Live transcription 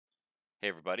Hey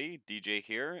everybody, DJ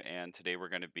here, and today we're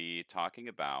going to be talking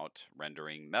about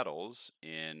rendering metals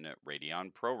in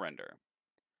Radeon ProRender.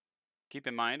 Keep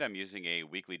in mind I'm using a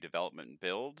weekly development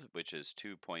build, which is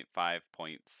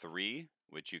 2.5.3,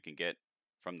 which you can get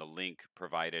from the link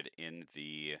provided in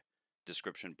the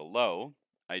description below.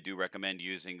 I do recommend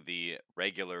using the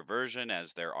regular version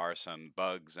as there are some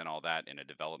bugs and all that in a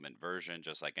development version,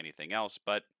 just like anything else,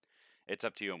 but it's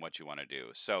up to you and what you want to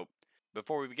do. So,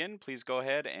 before we begin, please go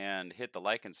ahead and hit the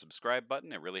like and subscribe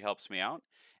button. It really helps me out.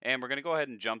 And we're going to go ahead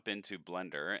and jump into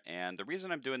Blender. And the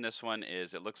reason I'm doing this one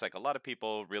is it looks like a lot of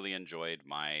people really enjoyed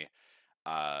my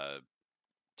uh,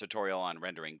 tutorial on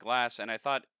rendering glass. And I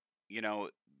thought, you know,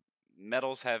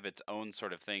 metals have its own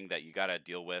sort of thing that you got to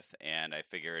deal with. And I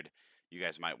figured you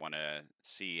guys might want to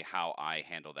see how I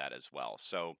handle that as well.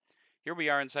 So here we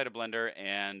are inside of Blender.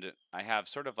 And I have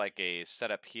sort of like a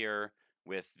setup here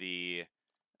with the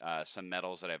some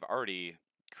metals that I've already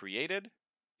created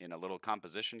in a little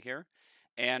composition here.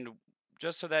 And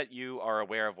just so that you are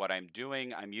aware of what I'm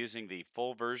doing, I'm using the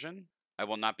full version. I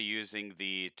will not be using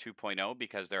the 2.0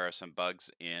 because there are some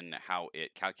bugs in how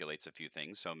it calculates a few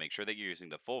things. So make sure that you're using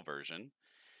the full version.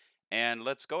 And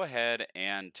let's go ahead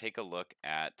and take a look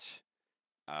at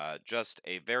just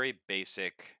a very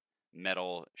basic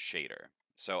metal shader.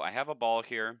 So I have a ball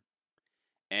here,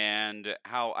 and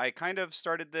how I kind of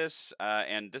started this,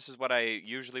 and this is what I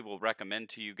usually will recommend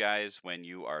to you guys when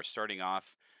you are starting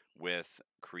off with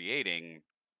creating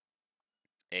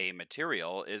a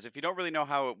material, is if you don't really know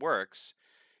how it works,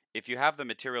 if you have the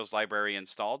materials library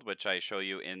installed, which I show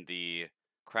you in the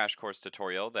crash course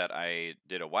tutorial that I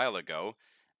did a while ago,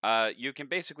 you can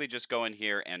basically just go in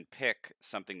here and pick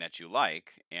something that you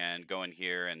like, and go in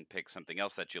here and pick something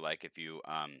else that you like. If you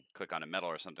click on a metal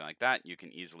or something like that, you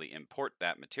can easily import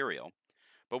that material.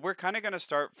 But we're kind of going to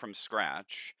start from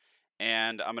scratch,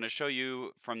 and I'm going to show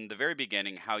you from the very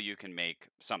beginning how you can make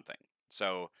something.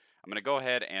 So I'm going to go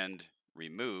ahead and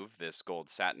remove this gold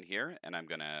satin here, and I'm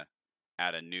going to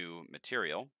add a new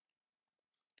material.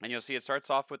 And you'll see it starts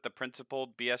off with the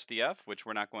principled BSDF, which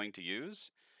we're not going to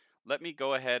use. Let me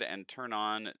go ahead and turn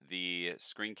on the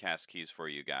screencast keys for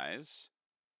you guys.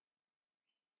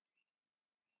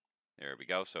 There we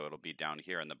go. So it'll be down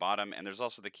here in the bottom. And there's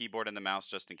also the keyboard and the mouse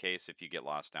just in case if you get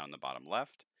lost down the bottom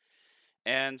left.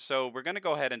 And so we're going to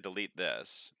go ahead and delete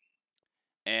this.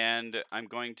 And I'm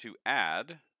going to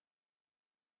add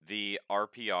the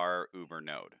RPR Uber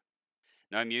node.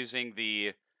 Now I'm using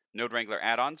the Node Wrangler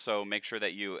add-on, so make sure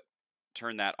that you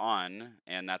turn that on,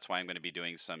 and that's why I'm going to be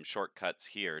doing some shortcuts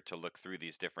here to look through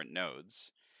these different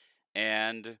nodes.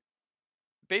 And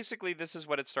basically this is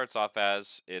what it starts off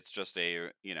as. It's just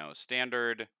a,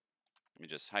 standard, let me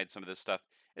just hide some of this stuff.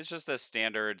 It's just a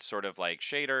standard sort of like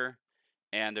shader,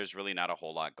 and there's really not a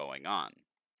whole lot going on.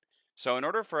 So in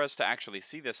order for us to actually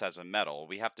see this as a metal,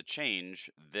 we have to change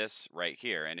this right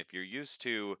here. And if you're used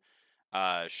to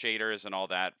shaders and all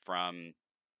that from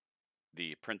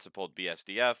the principled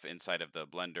BSDF inside of the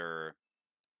Blender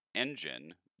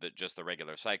engine, just the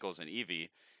regular cycles and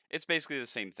Eevee, it's basically the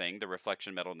same thing. The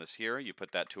reflection metalness here, you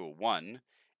put that to a 1,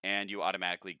 and you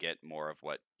automatically get more of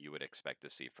what you would expect to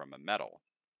see from a metal.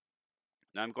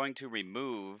 Now I'm going to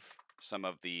remove some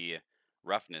of the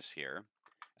roughness here,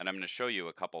 and I'm going to show you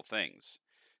a couple things.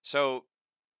 So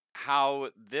how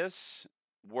this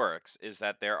works is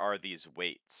that there are these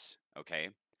weights, okay?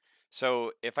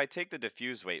 So if I take the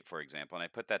diffuse weight, for example, and I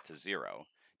put that to 0,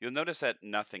 you'll notice that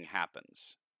nothing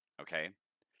happens, okay?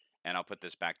 And I'll put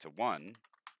this back to 1,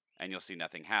 and you'll see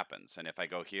nothing happens. And if I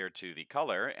go here to the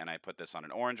color, and I put this on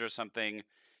an orange or something,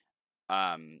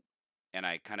 um, and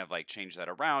I kind of like change that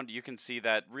around, you can see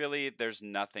that really there's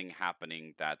nothing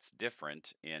happening that's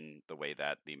different in the way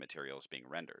that the material is being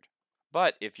rendered.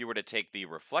 But if you were to take the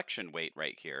reflection weight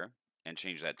right here and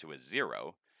change that to a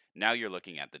 0, now you're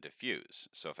looking at the diffuse.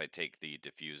 So if I take the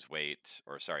diffuse weight,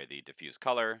 or sorry, the diffuse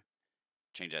color,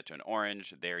 change that to an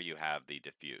orange, there you have the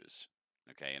diffuse.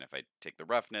 Okay, and if I take the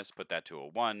roughness, put that to a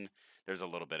 1, there's a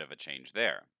little bit of a change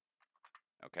there.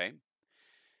 Okay,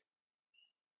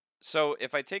 so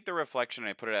if I take the reflection and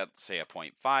I put it at, say, a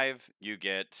 0.5, you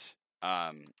get,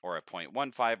 or a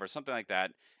 0.15 or something like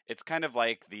that. It's kind of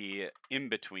like the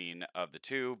in-between of the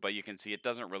two, but you can see it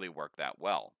doesn't really work that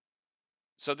well.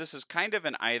 So this is kind of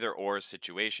an either-or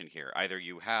situation here. Either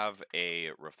you have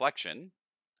a reflection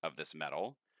of this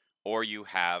metal, or you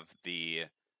have the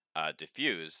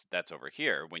diffuse that's over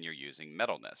here when you're using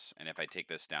metalness. And if I take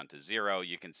this down to 0,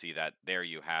 you can see that there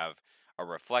you have a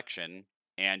reflection,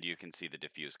 and you can see the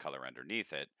diffuse color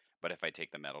underneath it. But if I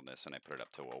take the metalness and I put it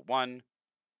up to a 1,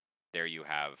 there you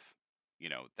have,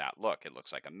 that look. It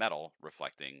looks like a metal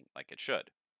reflecting like it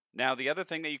should. Now, the other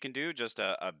thing that you can do, just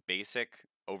a basic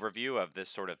overview of this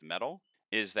sort of metal,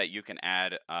 is that you can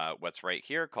add what's right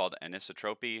here called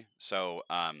anisotropy. So,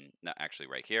 not actually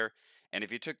right here. And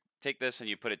if you take this and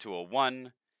you put it to a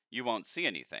 1, you won't see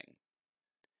anything.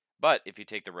 But if you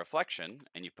take the reflection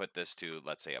and you put this to,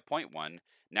 let's say, a point 0.1,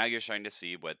 now you're starting to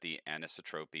see what the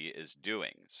anisotropy is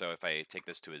doing. So if I take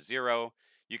this to a 0,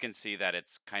 you can see that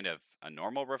it's kind of a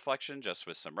normal reflection just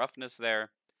with some roughness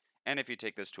there. And if you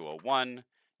take this to a 1,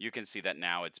 you can see that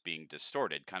now it's being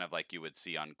distorted, kind of like you would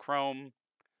see on chrome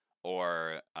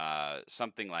or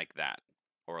something like that,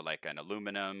 or like an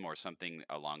aluminum or something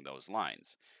along those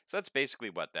lines. So that's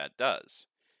basically what that does.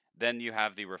 Then you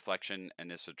have the reflection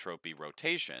anisotropy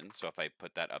rotation. So if I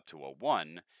put that up to a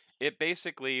 1, it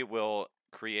basically will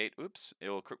create, oops, it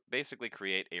will basically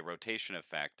create a rotation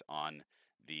effect on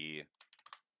the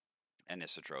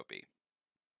anisotropy.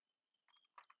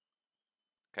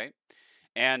 Okay.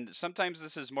 And sometimes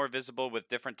this is more visible with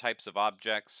different types of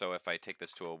objects. So if I take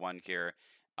this to a 1 here,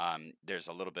 there's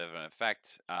a little bit of an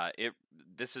effect.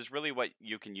 This is really what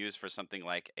you can use for something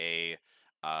like a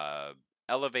uh,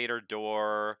 elevator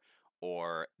door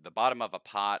or the bottom of a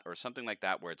pot or something like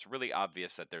that, where it's really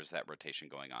obvious that there's that rotation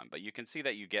going on. But you can see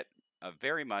that you get a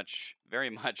very much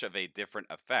of a different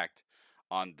effect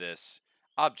on this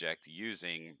object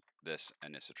using this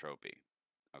anisotropy.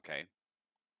 Okay.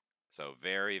 So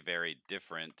very, very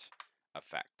different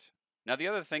effect. Now, the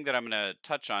other thing that I'm going to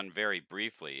touch on very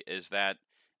briefly is that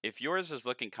if yours is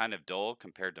looking kind of dull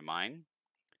compared to mine,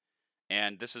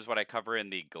 and this is what I cover in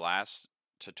the glass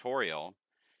tutorial,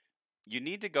 you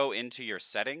need to go into your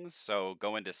settings. So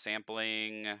go into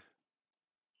sampling,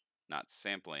 not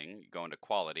sampling, you go into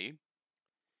quality,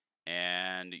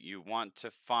 and you want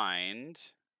to find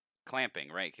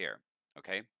clamping right here.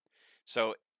 Okay.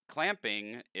 So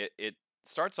clamping, it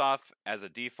starts off as a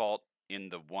default in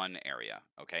the 1 area,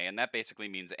 okay? And that basically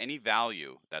means any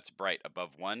value that's bright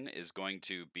above 1 is going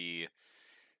to be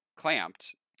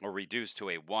clamped or reduced to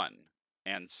a 1.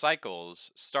 And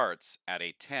cycles starts at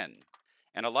a 10.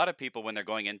 And a lot of people, when they're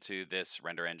going into this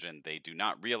render engine, they do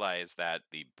not realize that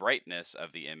the brightness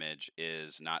of the image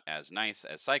is not as nice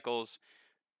as cycles,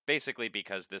 basically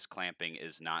because this clamping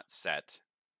is not set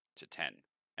to 10.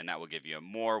 And that will give you a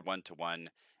more one-to-one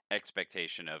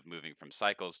expectation of moving from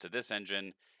cycles to this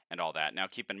engine and all that. Now,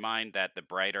 keep in mind that the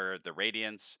brighter the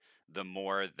radiance, the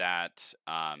more that,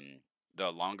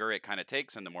 the longer it kind of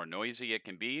takes and the more noisy it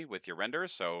can be with your render.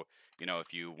 So,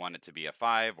 if you want it to be a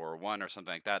 5 or a 1 or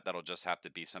something like that, that'll just have to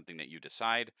be something that you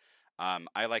decide.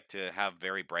 I like to have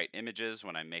very bright images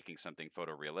when I'm making something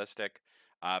photorealistic,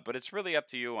 but it's really up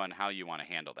to you on how you want to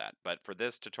handle that. But for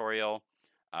this tutorial,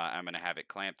 I'm going to have it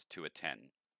clamped to a 10.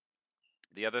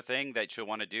 The other thing that you'll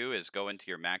want to do is go into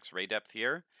your max ray depth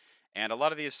here. And a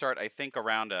lot of these start, I think,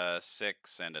 around a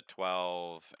 6 and a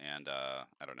 12 and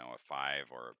I don't know, a 5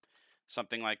 or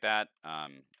something like that. I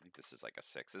think this is like a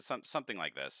 6. It's something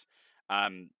like this.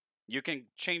 Um, you can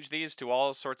change these to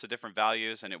all sorts of different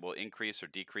values and it will increase or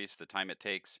decrease the time it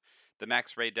takes. The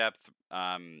max ray depth,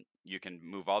 you can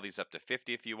move all these up to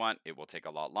 50 if you want. It will take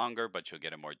a lot longer, but you'll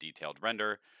get a more detailed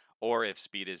render. Or if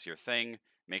speed is your thing,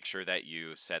 make sure that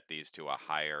you set these to a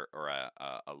higher or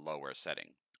a lower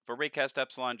setting. For raycast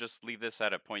epsilon, just leave this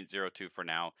at a 0.02 for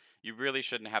now. You really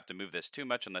shouldn't have to move this too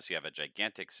much unless you have a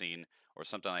gigantic scene or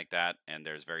something like that, and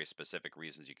there's very specific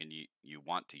reasons you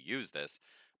want to use this.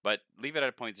 But leave it at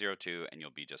a 0.02 and you'll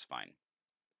be just fine.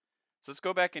 So let's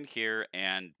go back in here,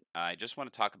 and I just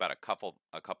want to talk about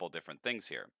a couple different things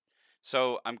here.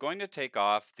 So I'm going to take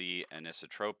off the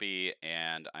anisotropy,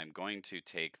 and I'm going to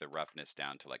take the roughness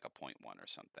down to like a 0.1 or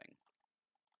something.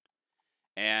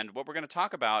 And what we're going to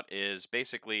talk about is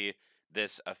basically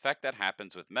this effect that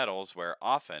happens with metals, where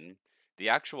often the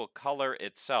actual color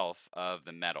itself of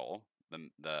the metal,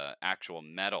 the actual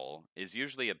metal, is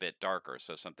usually a bit darker.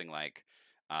 So something like,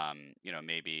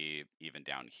 maybe even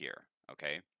down here.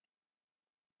 Okay.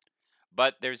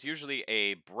 But there's usually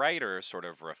a brighter sort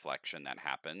of reflection that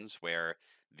happens where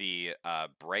the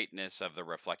brightness of the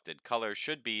reflected color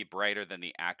should be brighter than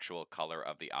the actual color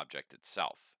of the object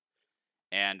itself.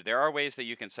 And there are ways that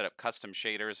you can set up custom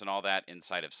shaders and all that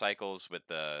inside of cycles with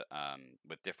the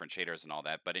with different shaders and all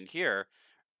that. But in here,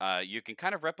 you can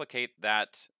kind of replicate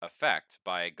that effect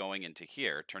by going into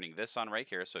here, turning this on right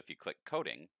here. So if you click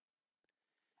coding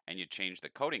and you change the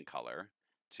coding color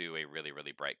to a really,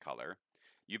 really bright color,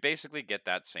 you basically get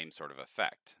that same sort of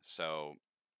effect. So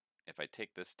if I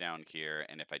take this down here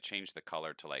and if I change the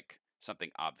color to like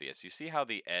something obvious, you see how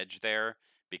the edge there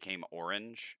became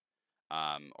orange?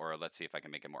 Or let's see if I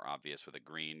can make it more obvious with a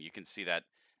green. You can see that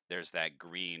there's that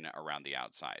green around the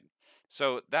outside.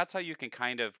 So that's how you can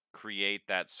kind of create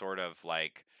that sort of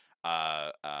like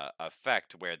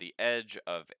effect where the edge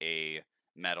of a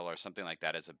metal or something like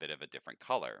that is a bit of a different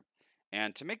color.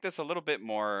 And to make this a little bit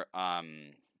more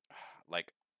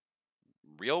like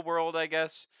real world, I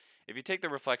guess, if you take the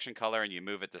reflection color and you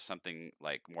move it to something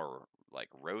like more like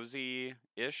rosy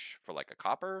ish for like a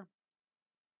copper,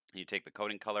 you take the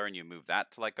coating color and you move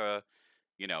that to like a,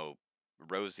 you know,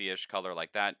 rosy-ish color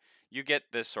like that, you get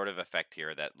this sort of effect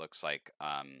here that looks like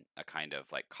a kind of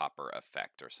like copper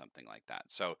effect or something like that.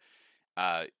 So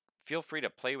uh, feel free to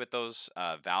play with those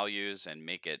values and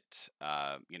make it,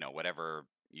 whatever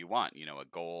you want. A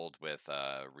gold with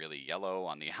really yellow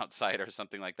on the outside or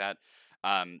something like that.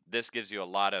 This gives you a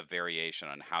lot of variation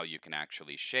on how you can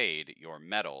actually shade your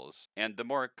metals. And the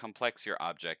more complex your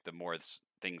object, the more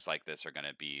things like this are going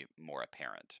to be more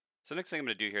apparent. So next thing I'm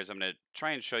going to do here is I'm going to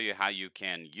try and show you how you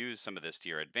can use some of this to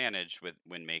your advantage with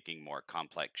when making more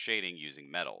complex shading using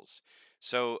metals.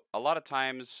 So a lot of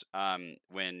times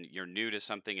when you're new to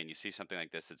something and you see something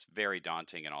like this, it's very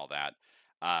daunting and all that.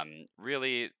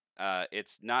 Really,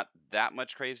 it's not that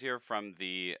much crazier from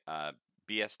the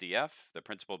BSDF, the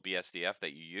principal BSDF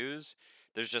that you use.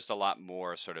 There's just a lot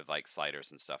more sort of like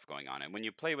sliders and stuff going on. And when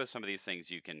you play with some of these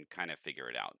things, you can kind of figure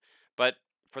it out. But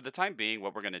for the time being,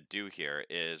 what we're going to do here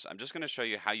is I'm just going to show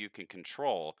you how you can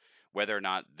control whether or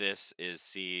not this is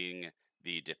seeing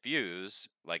the diffuse,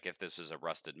 like if this is a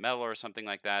rusted metal or something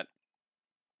like that,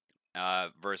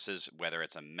 versus whether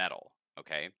it's a metal.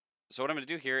 Okay. So what I'm going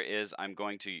to do here is I'm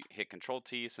going to hit Control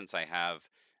T since I have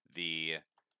the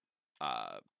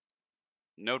uh,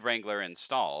 Node Wrangler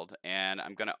installed, and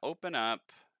I'm going to open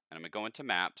up and I'm going to go into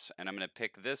Maps and I'm going to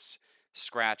pick this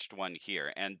scratched one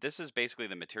here. And this is basically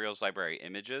the materials library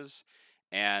images.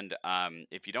 And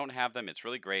if you don't have them, it's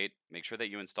really great. Make sure that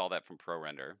you install that from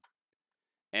ProRender.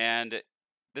 And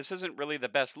this isn't really the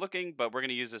best looking, but we're going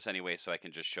to use this anyway so I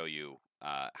can just show you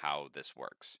how this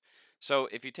works. So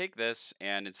if you take this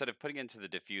and instead of putting it into the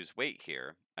diffuse weight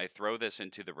here, I throw this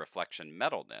into the reflection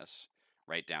metalness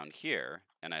right down here,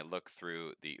 and I look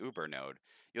through the Uber node,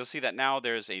 you'll see that now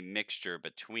there's a mixture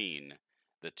between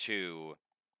the two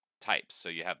types. So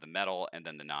you have the metal and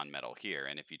then the non-metal here.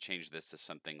 And if you change this to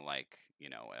something like,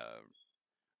 a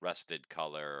rusted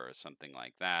color or something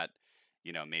like that,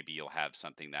 maybe you'll have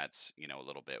something that's, a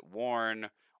little bit worn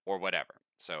or whatever.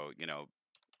 So,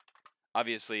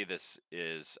 obviously this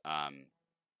is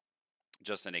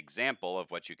just an example of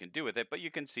what you can do with it, but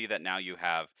you can see that now you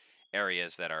have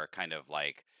areas that are kind of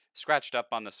like scratched up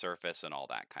on the surface and all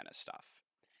that kind of stuff.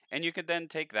 And you could then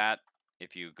take that,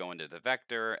 if you go into the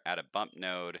vector, add a bump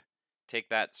node, take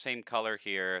that same color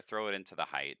here, throw it into the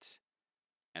height,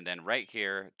 and then right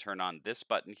here, turn on this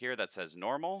button here that says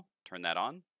normal, turn that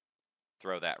on,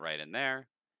 throw that right in there,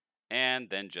 and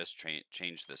then just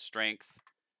change the strength.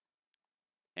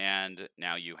 And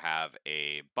now you have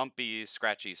a bumpy,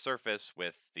 scratchy surface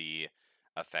with the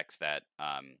effects that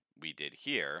we did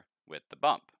here with the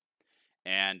bump.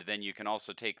 And then you can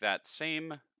also take that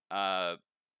same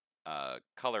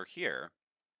color here,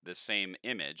 the same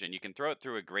image, and you can throw it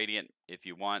through a gradient if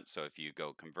you want. So if you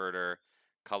go converter,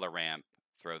 color ramp,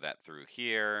 throw that through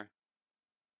here,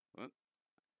 whoop,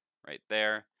 right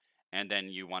there. And then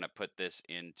you want to put this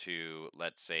into,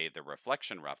 let's say, the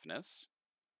reflection roughness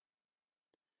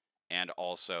and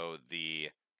also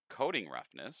the coating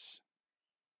roughness.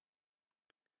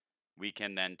 We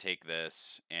can then take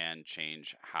this and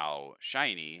change how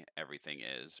shiny everything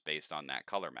is based on that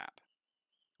color map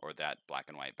or that black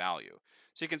and white value.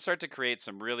 So you can start to create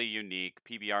some really unique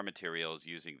PBR materials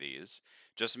using these.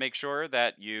 Just make sure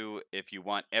that if you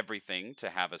want everything to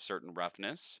have a certain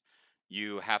roughness,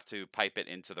 you have to pipe it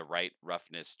into the right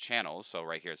roughness channels. So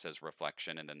right here it says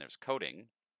reflection and then there's coating.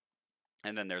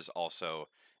 And then there's also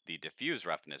the diffuse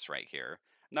roughness right here.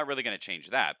 I'm not really going to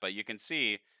change that, but you can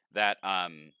see that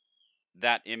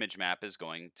that image map is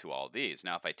going to all these.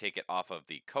 Now, if I take it off of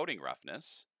the coating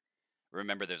roughness,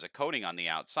 remember there's a coating on the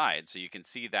outside, so you can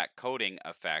see that coating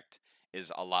effect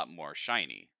is a lot more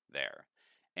shiny there.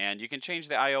 And you can change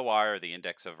the IOR or the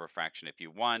index of refraction if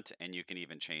you want, and you can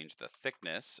even change the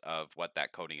thickness of what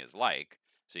that coating is like,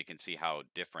 so you can see how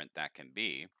different that can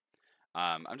be.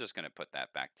 I'm just going to put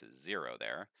that back to 0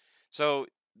 there. So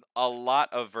a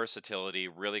lot of versatility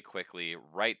really quickly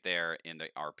right there in the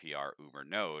RPR Uber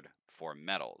node for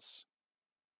metals.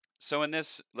 So in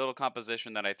this little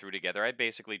composition that I threw together, I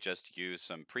basically just used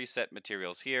some preset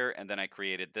materials here, and then I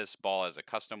created this ball as a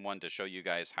custom one to show you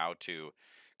guys how to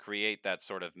create that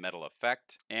sort of metal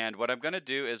effect. And what I'm going to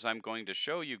do is I'm going to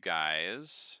show you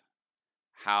guys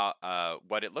how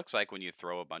what it looks like when you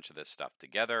throw a bunch of this stuff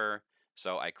together.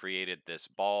 So I created this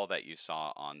ball that you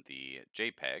saw on the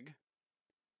JPEG,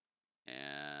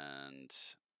 and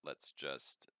let's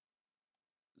just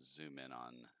zoom in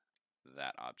on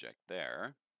that object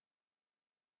there.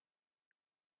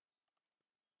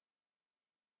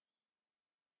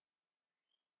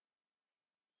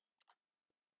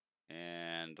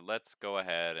 And let's go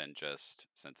ahead and just,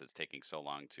 since it's taking so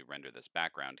long to render this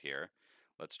background here,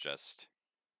 let's just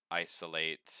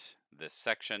isolate this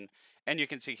section. And you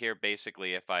can see here,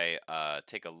 basically, if I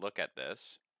take a look at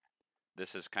this,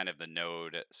 this is kind of the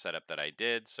node setup that I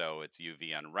did. So it's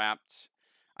UV unwrapped.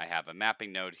 I have a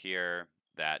mapping node here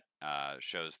that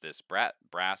shows this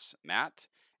brass mat.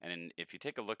 And if you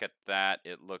take a look at that,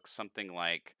 it looks something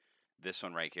like this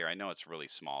one right here. I know it's really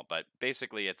small, but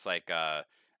basically it's like a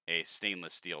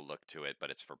stainless steel look to it,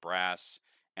 but it's for brass.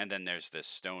 And then there's this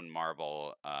stone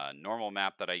marble normal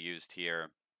map that I used here.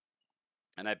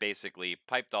 And I basically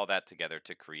piped all that together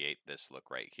to create this look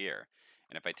right here.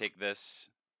 And if I take this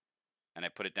and I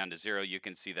put it down to 0, you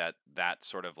can see that that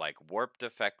sort of like warped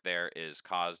effect there is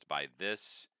caused by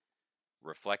this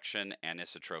reflection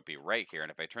anisotropy right here.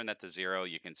 And if I turn that to 0,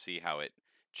 you can see how it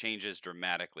changes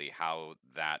dramatically how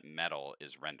that metal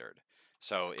is rendered.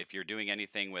 So if you're doing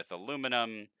anything with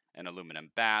aluminum, an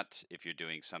aluminum bat, if you're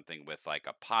doing something with like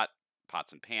a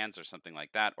pots and pans or something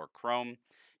like that, or chrome,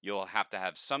 you'll have to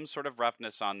have some sort of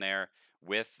roughness on there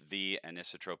with the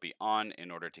anisotropy on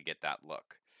in order to get that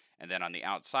look. And then on the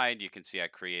outside, you can see I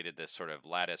created this sort of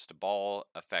latticed ball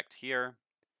effect here,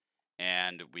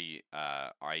 and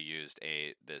I used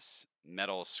this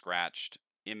metal scratched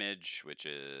image, which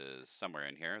is somewhere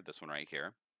in here, this one right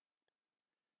here,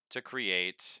 to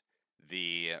create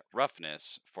the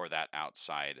roughness for that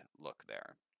outside look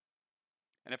there.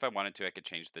 And if I wanted to, I could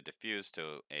change the diffuse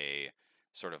to a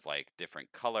sort of like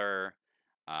different color,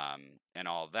 and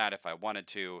all of that if I wanted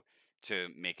to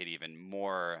make it even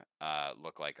more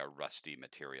look like a rusty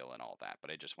material and all that.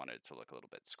 But I just wanted it to look a little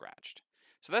bit scratched.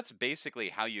 So that's basically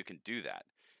how you can do that.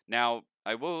 Now,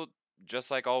 I will,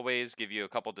 just like always, give you a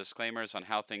couple disclaimers on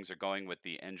how things are going with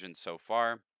the engine so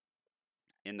far.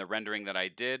 In the rendering that I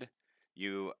did,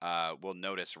 you will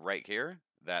notice right here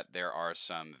that there are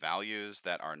some values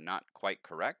that are not quite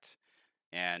correct,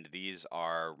 and these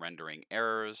are rendering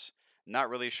errors. Not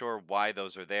really sure why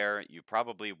those are there. You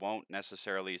probably won't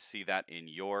necessarily see that in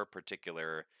your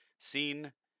particular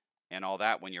scene and all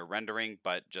that when you're rendering,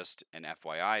 but just an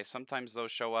FYI, sometimes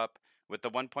those show up. With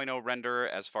the 1.0 renderer,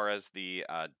 as far as the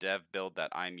dev build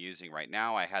that I'm using right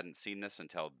now, I hadn't seen this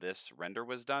until this render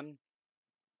was done.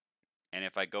 And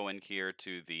if I go in here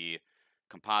to the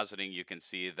compositing, you can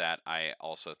see that I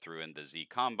also threw in the Z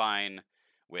Combine,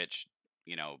 which,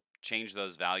 changed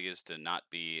those values to not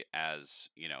be as,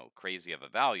 crazy of a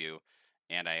value.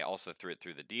 And I also threw it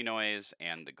through the denoise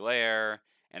and the glare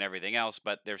and everything else,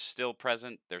 but they're still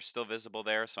present. They're still visible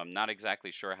there. So I'm not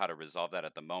exactly sure how to resolve that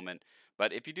at the moment.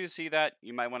 But if you do see that,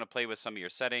 you might want to play with some of your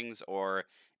settings, or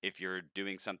if you're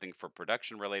doing something for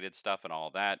production related stuff and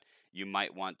all that, you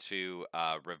might want to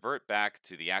revert back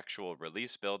to the actual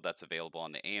release build that's available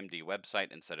on the AMD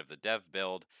website instead of the dev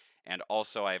build. And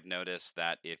also, I've noticed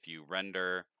that if you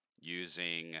render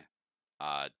using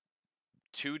uh,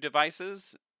 2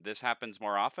 devices, this happens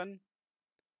more often.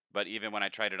 But even when I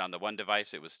tried it on the one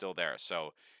device, it was still there.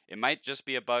 So it might just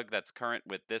be a bug that's current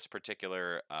with this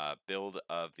particular build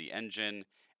of the engine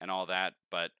and all that.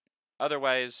 But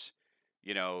otherwise,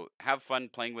 have fun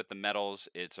playing with the metals.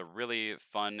 It's a really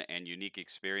fun and unique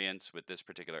experience with this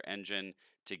particular engine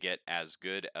to get as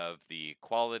good of the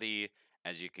quality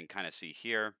as you can kind of see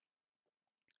here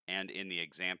and in the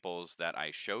examples that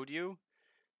I showed you.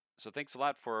 So thanks a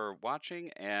lot for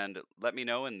watching, and let me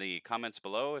know in the comments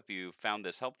below if you found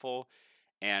this helpful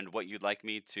and what you'd like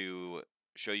me to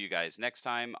show you guys next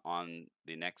time on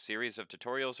the next series of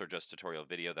tutorials or just tutorial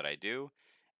video that I do.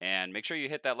 And make sure you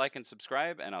hit that like and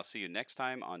subscribe, and I'll see you next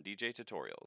time on DJ Tutorials.